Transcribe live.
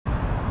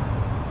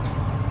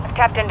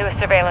Tapped into a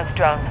surveillance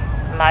drone.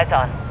 Eyes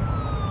on.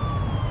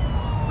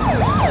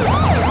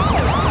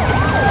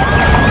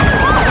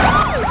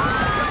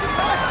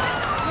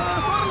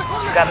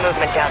 Got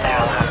movement down there,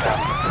 Alejandro.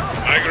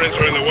 Migrants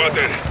are in the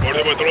water.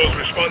 Border patrol's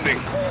responding.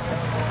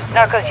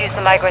 Narcos use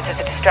the migrants as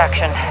a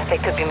distraction. They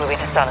could be moving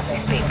to Sun as we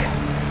speak.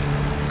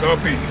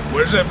 Copy.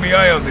 Where's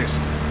FBI on this?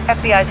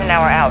 FBI's an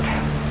hour out.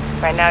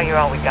 Right now, you're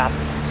all we got.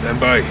 Stand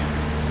by.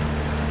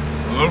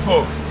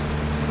 Rodolfo,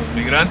 los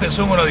migrantes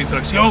son una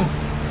distracción.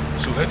 El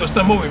sujeto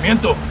está en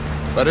movimiento.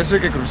 Parece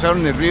que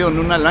cruzaron el río en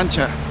una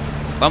lancha.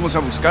 Vamos a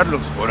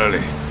buscarlos.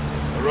 Órale.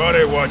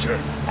 Alright, Watcher.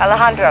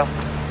 Alejandro,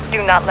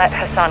 do not let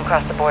Hassan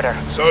cross the border.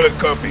 Solid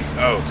copy.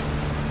 Out.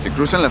 Si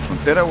cruzan la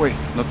frontera, güey,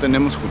 no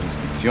tenemos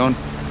jurisdicción.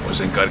 Nos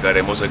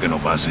encargaremos de que no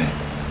pase.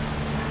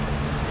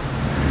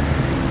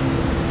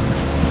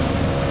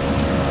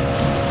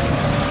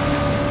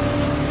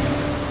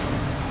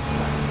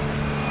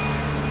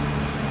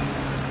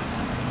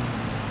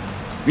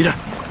 Mira,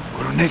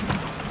 coronel.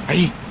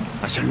 Ahí,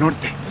 hacia el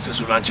norte. Esa es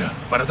su lancha.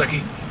 Párate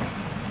aquí.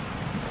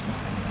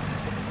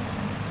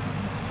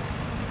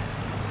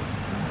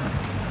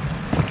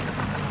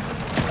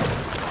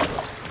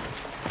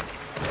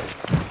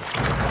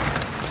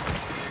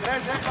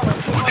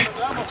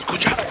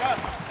 Escucha.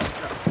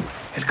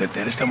 El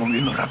cartel está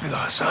moviendo rápido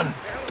a Hassan.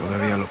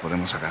 Todavía lo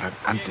podemos agarrar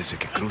antes de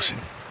que crucen.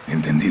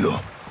 Entendido.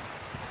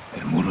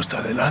 El muro está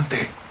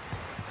adelante.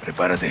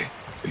 Prepárate.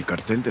 El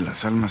cartel de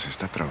las almas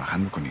está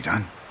trabajando con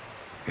Irán.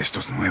 Esto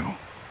es nuevo.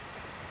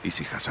 ¿Y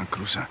si Hassan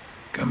cruza?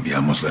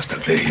 Cambiamos la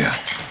estrategia.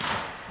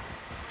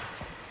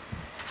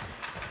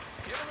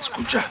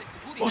 Escucha.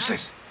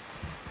 Voces.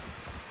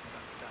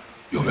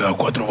 Yo veo a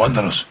 4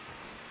 vándalos.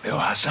 Veo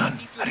a Hassan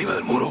arriba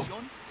del muro.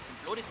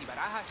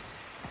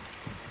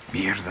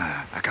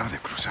 Mierda, acaba de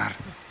cruzar.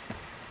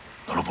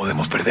 No lo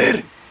podemos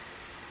perder.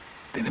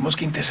 Tenemos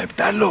que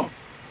interceptarlo.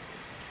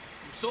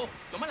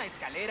 Toma la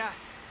escalera.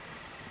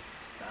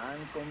 Están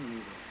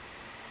conmigo.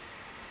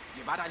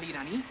 Llevar al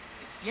iraní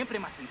es siempre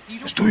más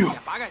sencillo. Es tuyo. Si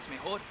apaga es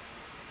mejor.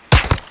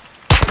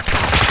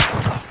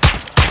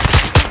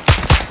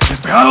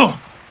 ¡Despejado!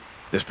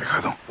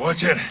 Despejado.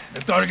 Watcher,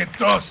 the target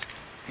crossed.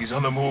 He's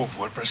on the move.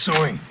 We're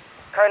pursuing.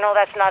 Colonel,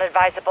 that's not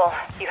advisable.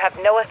 You have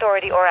no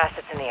authority or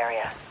assets in the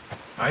area.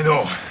 I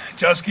know.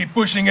 Just keep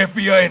pushing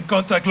FBI and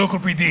contact local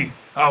PD.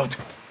 Out.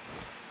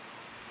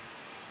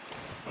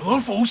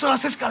 Rodolfo, usa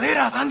las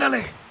escaleras.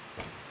 Ándale.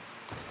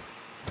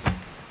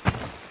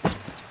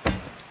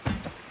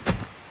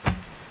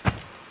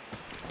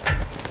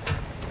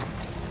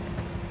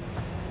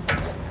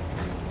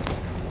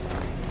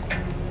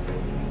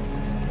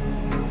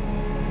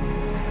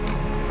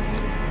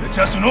 ¿Le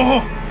echaste un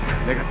ojo?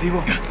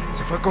 Negativo.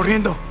 Se fue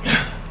corriendo.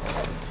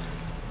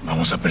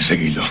 Vamos a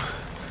perseguirlo.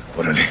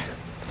 Órale.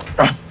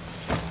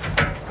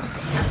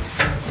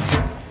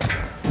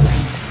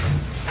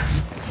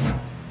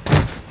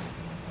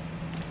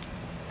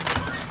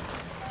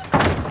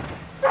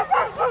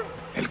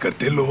 El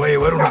cartel lo va a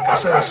llevar a una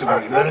casa de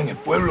seguridad en el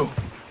pueblo.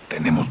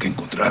 Tenemos que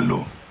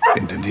encontrarlo.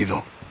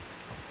 Entendido.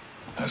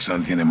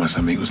 Hassan tiene más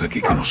amigos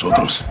aquí que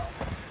nosotros.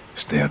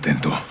 Esté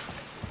atento.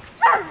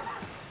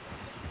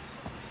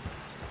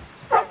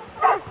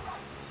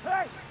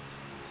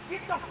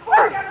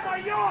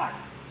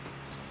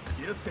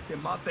 ¿Quieres que te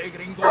mate,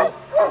 gringo?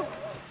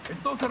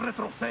 Entonces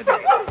retrocede.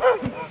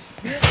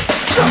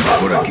 Hassan va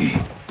por aquí.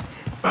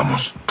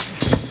 Vamos.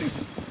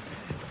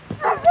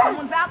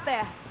 Someone's out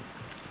there.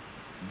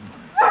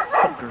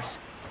 Fuckers.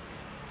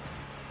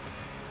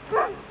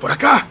 ¡Por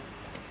acá!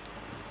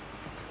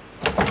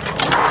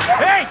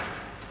 Hey!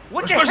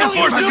 What the hell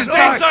are you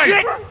doing?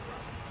 Inside.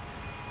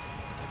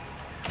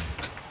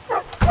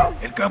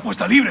 El campo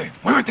está libre.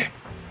 ¡Muévete!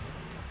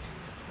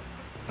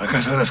 La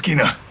casa de la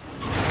esquina.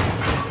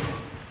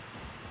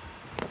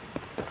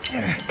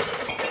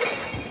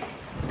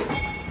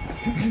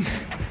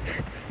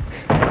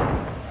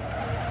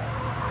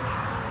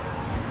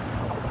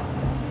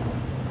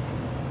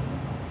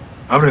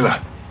 Ábrela.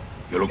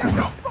 Yo lo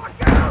cubro.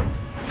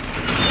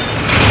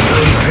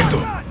 Cuidado,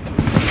 sargento.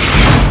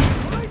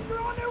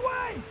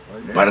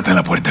 Párate en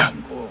la puerta.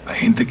 Hay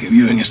gente que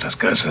vive en estas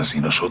casas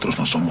y nosotros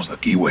no somos de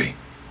aquí, güey.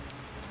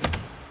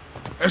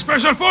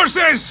 ¡Special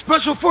Forces!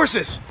 Special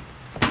Forces!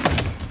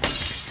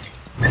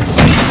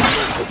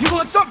 You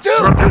want some too?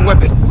 Drop your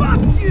weapon. Fuck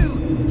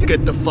you!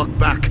 Get the fuck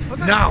back.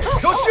 Now!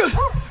 Don't shoot!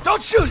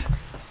 Don't shoot!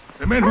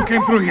 The men who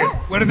came through here,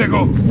 where did they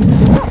go?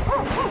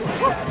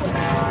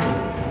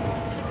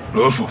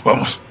 Rodolfo,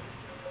 vamos.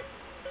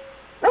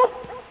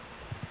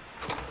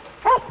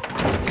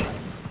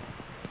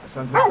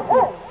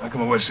 Hay que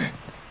moverse.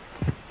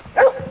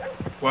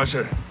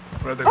 Watcher,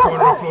 we're at the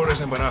corner of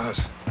Flores and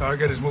Barajas.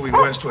 Target is moving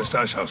west to a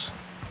stash house.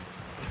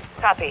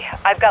 Copy.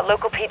 I've got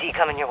local PD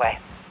coming your way.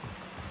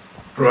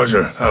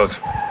 Roger, out.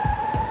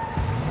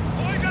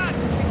 Oigan,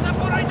 está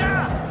por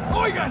allá.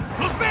 Oigan,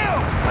 los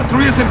veo.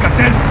 Patrullas del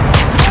cartel.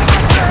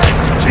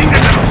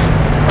 ¡Chíngatelos!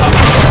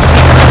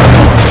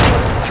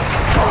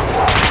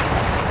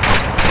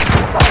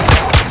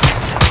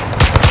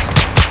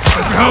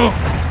 Despejado.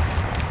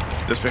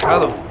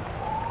 Despejado.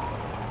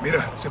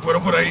 Mira, se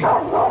fueron por ahí.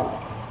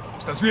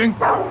 ¿Estás bien?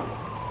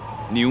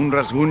 Ni un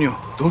rasguño.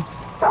 ¿Tú?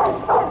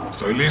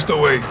 Estoy listo,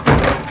 güey.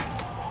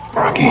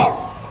 Por aquí.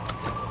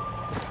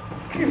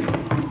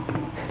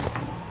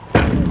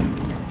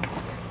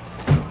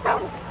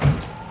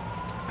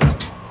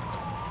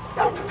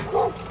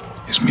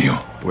 Es mío.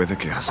 Puede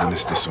que Hassan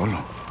esté solo.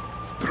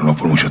 Pero no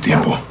por mucho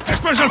tiempo.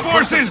 Special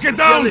Forces, get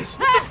down! What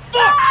the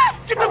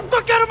fuck? Get the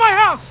fuck out of my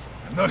house!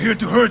 I'm not here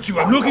to hurt you.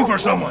 I'm looking for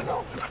someone.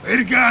 La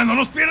verga, no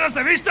los pierdas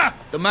de vista.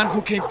 The man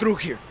who came through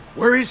here.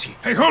 Where is he?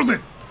 Hey, hold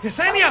it.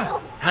 Yesenia!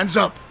 Hands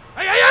up.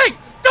 Hey, hey, hey!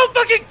 Don't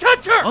fucking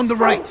touch her! On the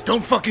right.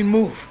 Don't fucking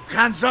move.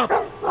 Hands up.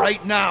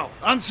 Right now.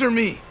 Answer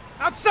me.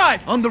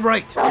 Outside! On the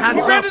right. Hands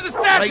We ran up. to the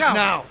stash right house.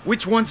 now.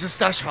 Which one's the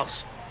stash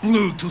house?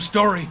 Blue,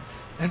 2-story.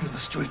 End of the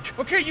street.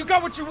 Okay, you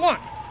got what you want.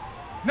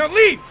 Now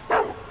leave!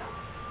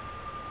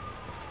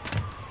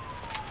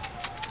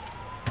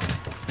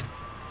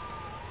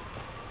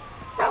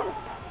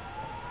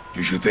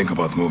 You should think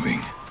about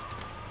moving.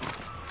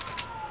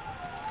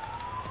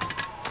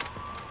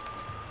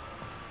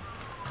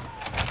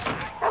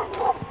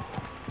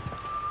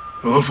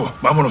 Rodolfo,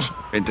 vámonos.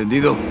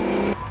 ¿Entendido?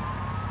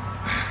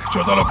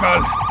 Chota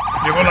local.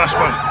 Llegó el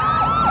asphalt.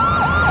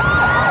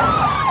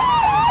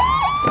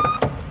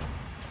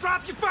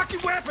 Drop your fucking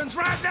weapons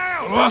right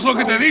now! No haz lo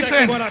que te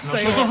dicen. What I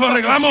say, Nosotros I'll lo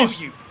fucking arreglamos.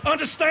 shoot you.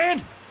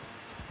 Understand?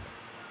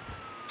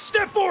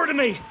 Step forward to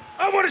me.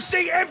 I want to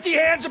see empty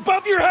hands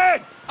above your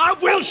head. I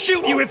will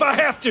shoot you if I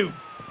have to.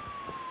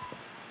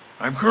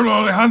 I'm Colonel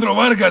Alejandro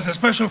Vargas of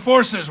Special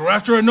Forces. We're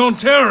after a known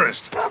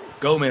terrorist.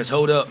 Gomez,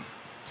 hold up.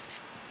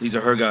 These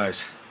are her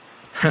guys.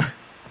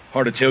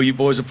 Hard to tell you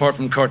boys apart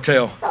from the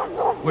cartel.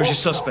 Where's your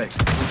suspect?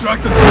 We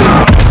tracked them.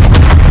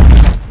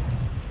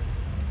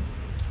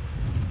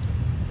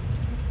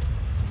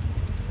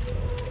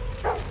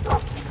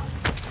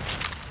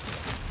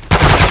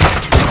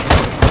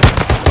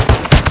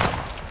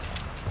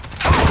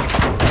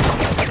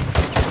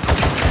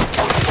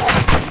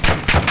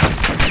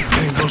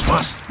 Tienen dos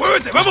más.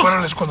 ¡Muévete, vamos!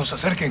 Dispárales cuando se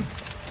acerquen.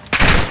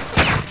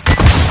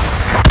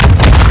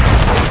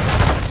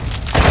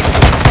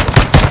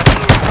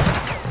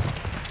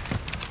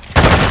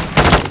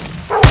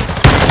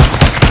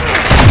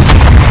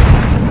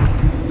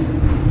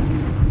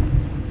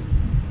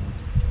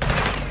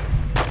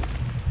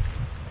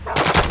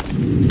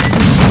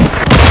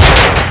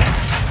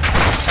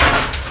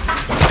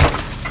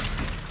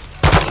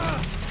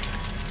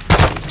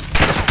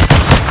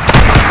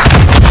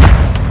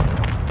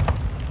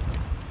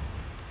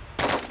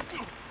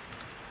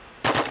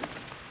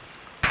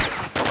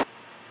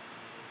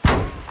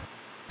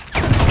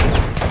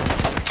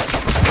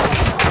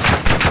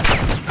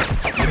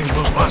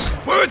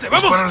 ¡Muévete,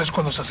 vamos! Dispárales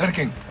cuando se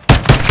acerquen.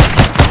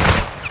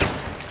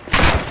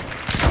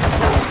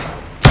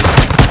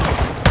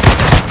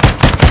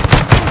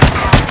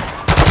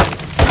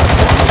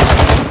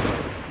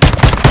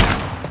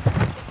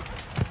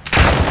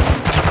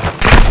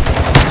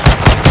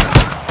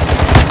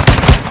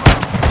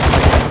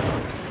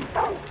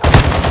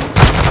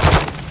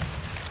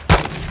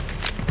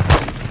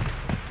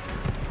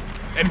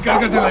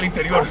 Encárgate del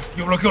interior.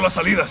 Yo bloqueo las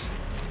salidas.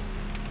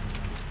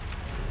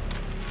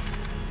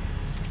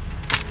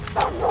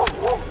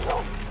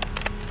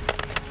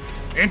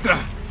 Entra.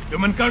 Yo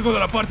me encargo de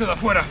la parte de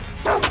afuera.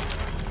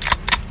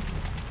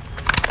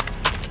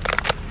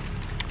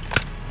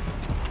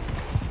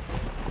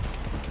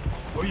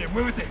 Oye,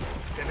 muévete.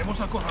 Tenemos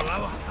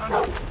acorralado a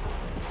Hassan.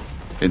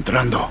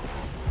 Entrando.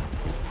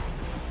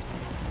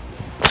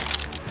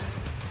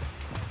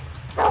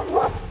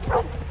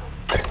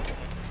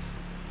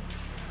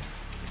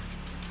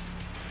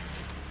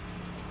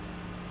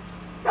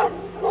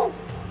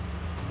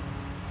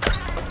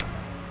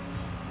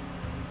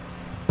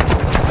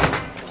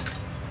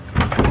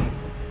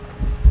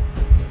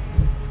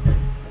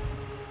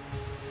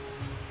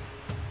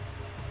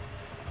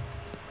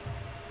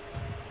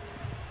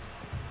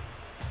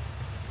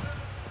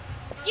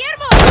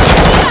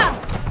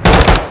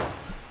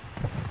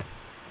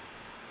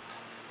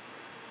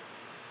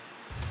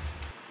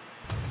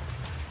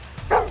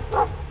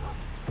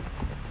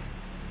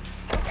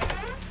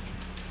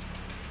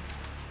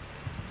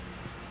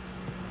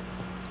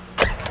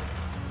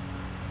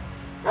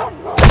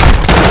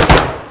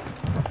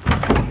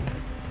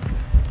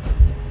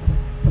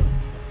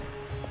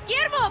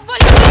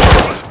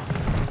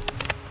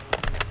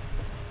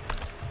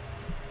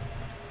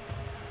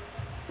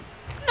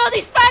 ¡No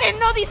disparen!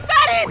 ¡No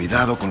disparen!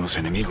 Cuidado con los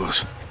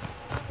enemigos.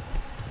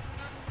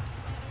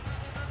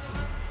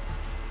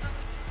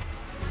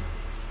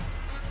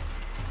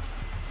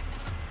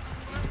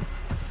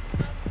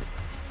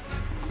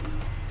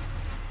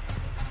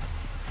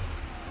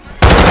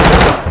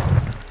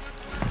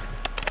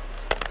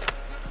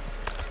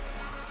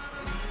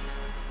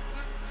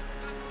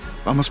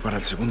 Vamos para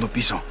el segundo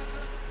piso.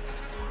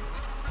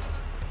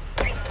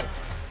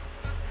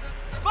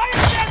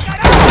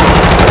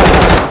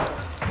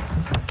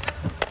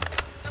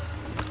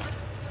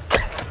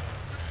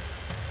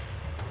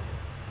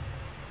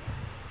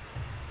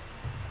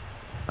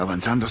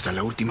 avanzando hasta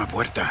la última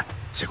puerta,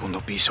 segundo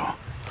piso.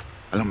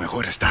 A lo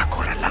mejor está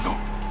acorralado.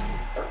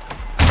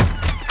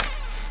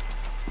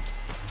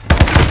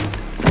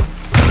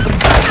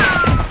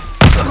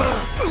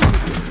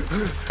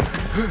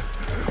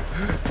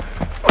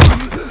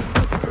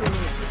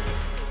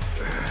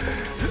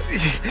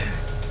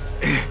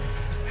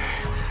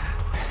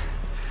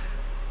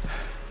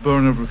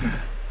 Burn everything.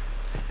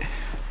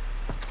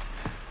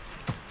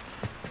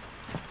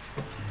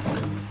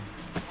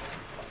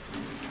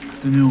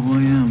 Do you know who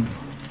I am?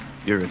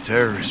 You're a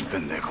terrorist,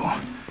 pendejo.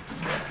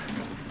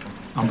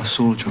 I'm a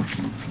soldier.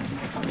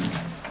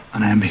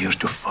 And I am here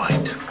to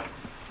fight.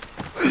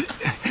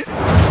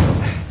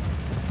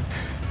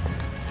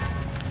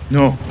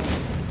 No.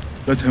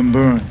 Let him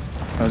burn,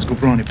 as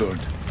Gobrani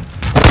burned.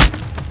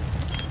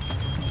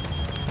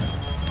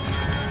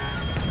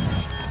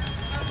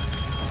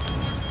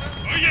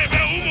 Oye,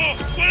 veo humo.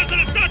 ¿Cuál es el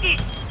estatus?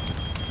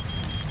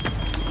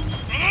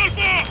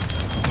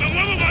 ¡Rodolfo! ¡Me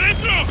muevo para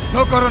adentro!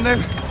 No,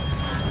 coronel.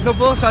 No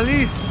puedo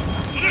salir.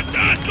 ¿Dónde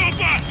estás,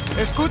 compa?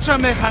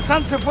 Escúchame,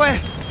 Hassan se fue.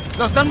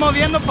 Lo están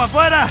moviendo para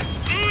afuera.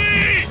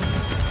 ¡Luis!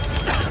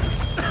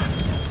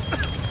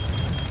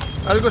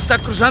 Algo está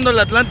cruzando el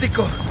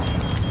Atlántico.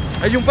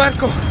 Hay un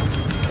barco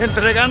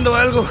entregando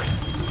algo.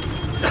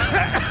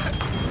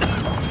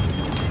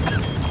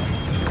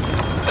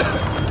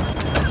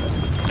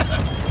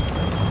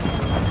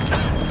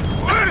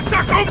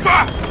 ¡Fuerza,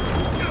 compa!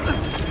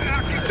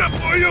 ¡Aquí te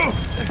apoyo!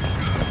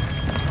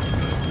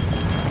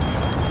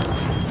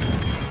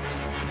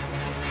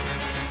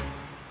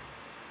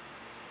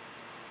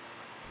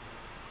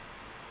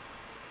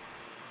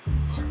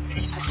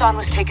 Hassan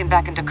was taken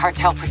back into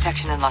cartel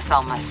protection in Las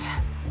Almas.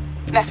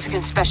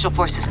 Mexican Special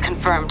Forces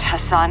confirmed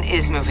Hassan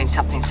is moving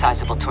something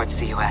sizable towards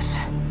the U.S.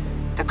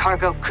 The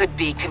cargo could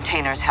be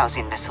containers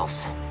housing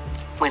missiles.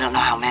 We don't know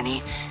how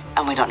many,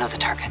 and we don't know the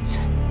targets.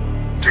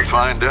 To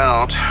find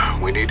out,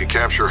 we need to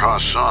capture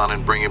Hassan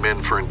and bring him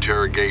in for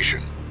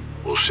interrogation.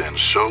 We'll send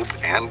Soap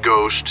and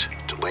Ghost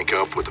to link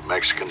up with the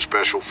Mexican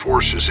Special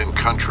Forces in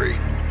country,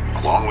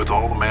 along with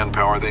all the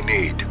manpower they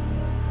need.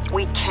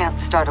 We can't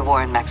start a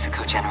war in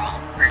Mexico, General.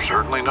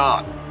 Certainly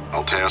not.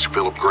 I'll task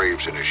Philip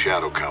Graves and his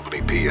shadow company,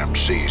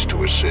 PMCs,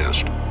 to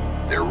assist.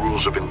 Their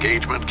rules of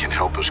engagement can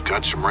help us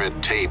cut some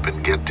red tape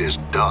and get this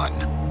done.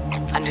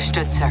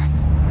 Understood, sir.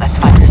 Let's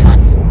find Hassan.